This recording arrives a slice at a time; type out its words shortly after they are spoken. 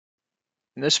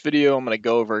In this video, I'm going to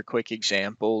go over a quick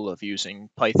example of using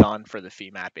Python for the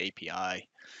Femap API.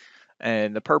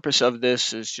 And the purpose of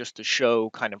this is just to show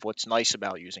kind of what's nice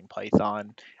about using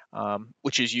Python,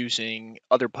 which is using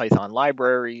other Python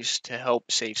libraries to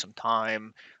help save some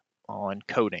time on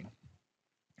coding.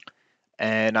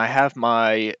 And I have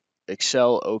my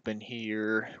Excel open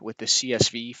here with the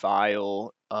CSV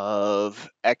file of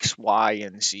X, Y,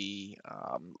 and Z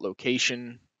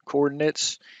location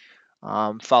coordinates.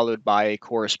 Followed by a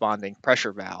corresponding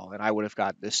pressure valve. And I would have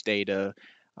got this data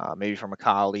maybe from a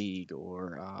colleague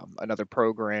or another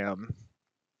program,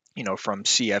 from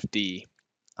CFD.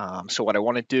 So what I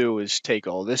want to do is take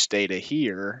all this data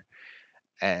here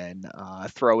and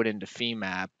throw it into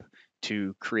Femap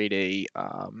to create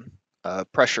a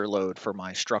pressure load for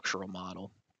my structural model.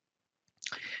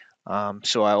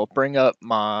 So I'll bring up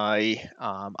my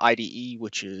IDE,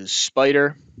 which is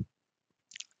Spider,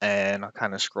 and I'll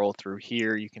kind of scroll through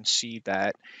here. You can see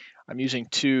that I'm using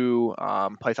two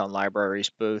Python libraries,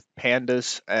 both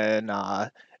pandas and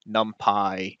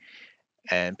NumPy.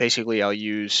 And basically, I'll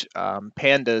use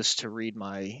pandas to read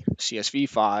my CSV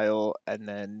file, and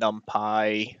then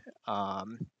NumPy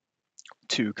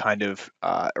to kind of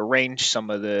arrange some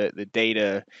of the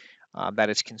data that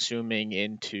it's consuming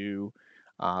into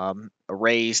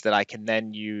arrays that I can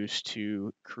then use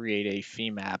to create a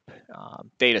Femap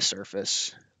data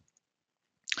surface.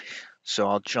 So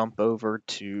I'll jump over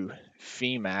to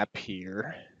Femap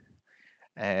here.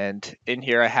 And in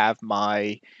here I have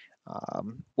my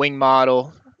wing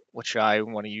model, which I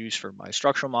want to use for my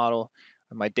structural model,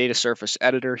 and my data surface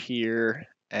editor here.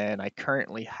 And I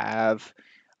currently have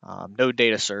no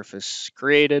data surface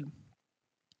created.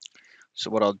 So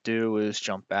what I'll do is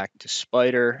jump back to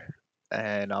Spider,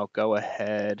 and I'll go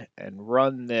ahead and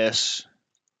run this.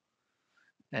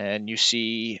 And you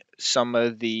see some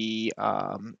of the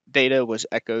data was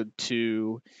echoed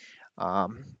to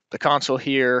the console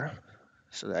here,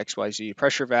 so the XYZ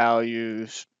pressure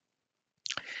values,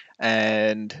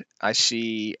 and I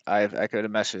see I've echoed a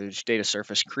message data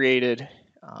surface created,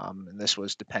 and this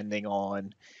was depending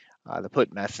on the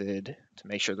put method to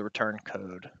make sure the return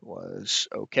code was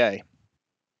okay.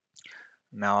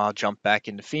 Now I'll jump back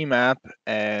into Femap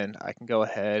and I can go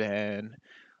ahead and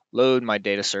load my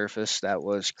data surface that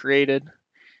was created.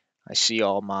 I see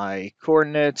all my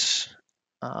coordinates,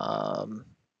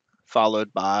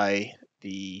 followed by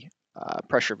the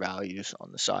pressure values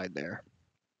on the side there.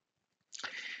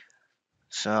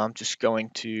 So I'm just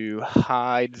going to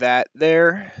hide that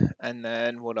there. And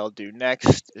then what I'll do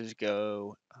next is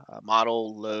go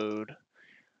model load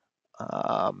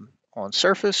on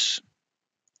surface.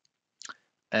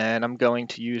 And I'm going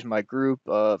to use my group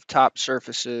of top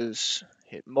surfaces,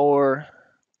 hit more.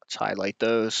 Let's highlight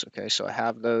those. Okay, so I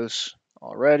have those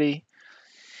already.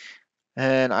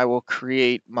 And I will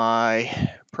create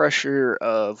my pressure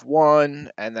of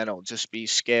 1, and then it'll just be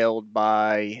scaled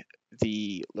by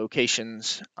the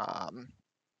locations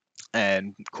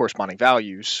and corresponding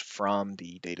values from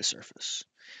the data surface.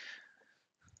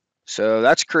 So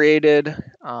that's created.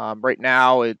 Right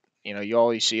now, you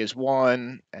all you see is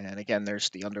 1, and again, there's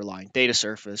the underlying data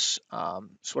surface.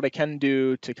 So what I can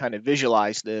do to kind of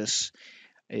visualize this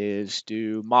is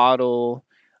do model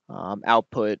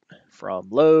output from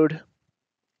load.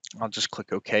 I'll just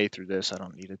click OK through this. I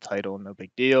don't need a title, no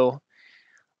big deal.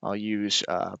 I'll use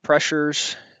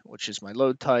pressures, which is my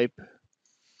load type.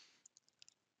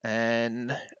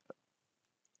 And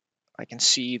I can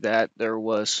see that there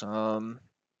was some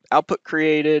output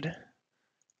created.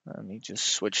 Let me just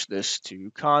switch this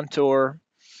to contour.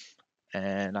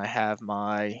 And I have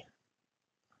my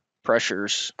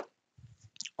pressures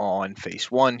on face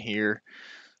 1 here.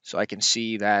 So I can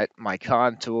see that my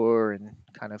contour and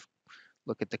kind of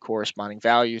look at the corresponding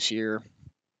values here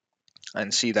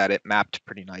and see that it mapped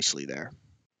pretty nicely there.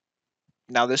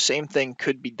 Now the same thing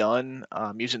could be done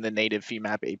using the native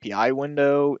Femap API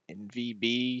window in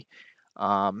VB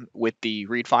with the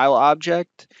read file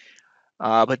object,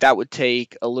 but that would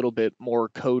take a little bit more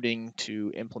coding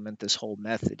to implement this whole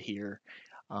method here.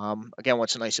 Again,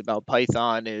 what's nice about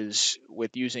Python is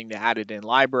with using the added in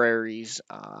libraries,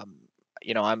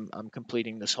 I'm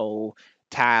completing this whole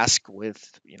task with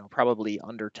probably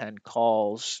under 10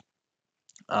 calls.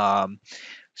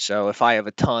 So if I have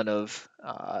a ton of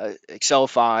Excel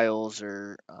files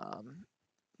or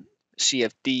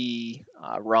CFD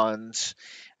runs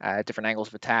at different angles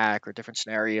of attack or different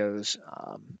scenarios,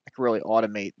 I can really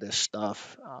automate this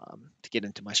stuff to get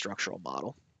into my structural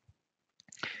model.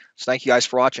 So thank you guys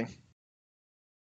for watching.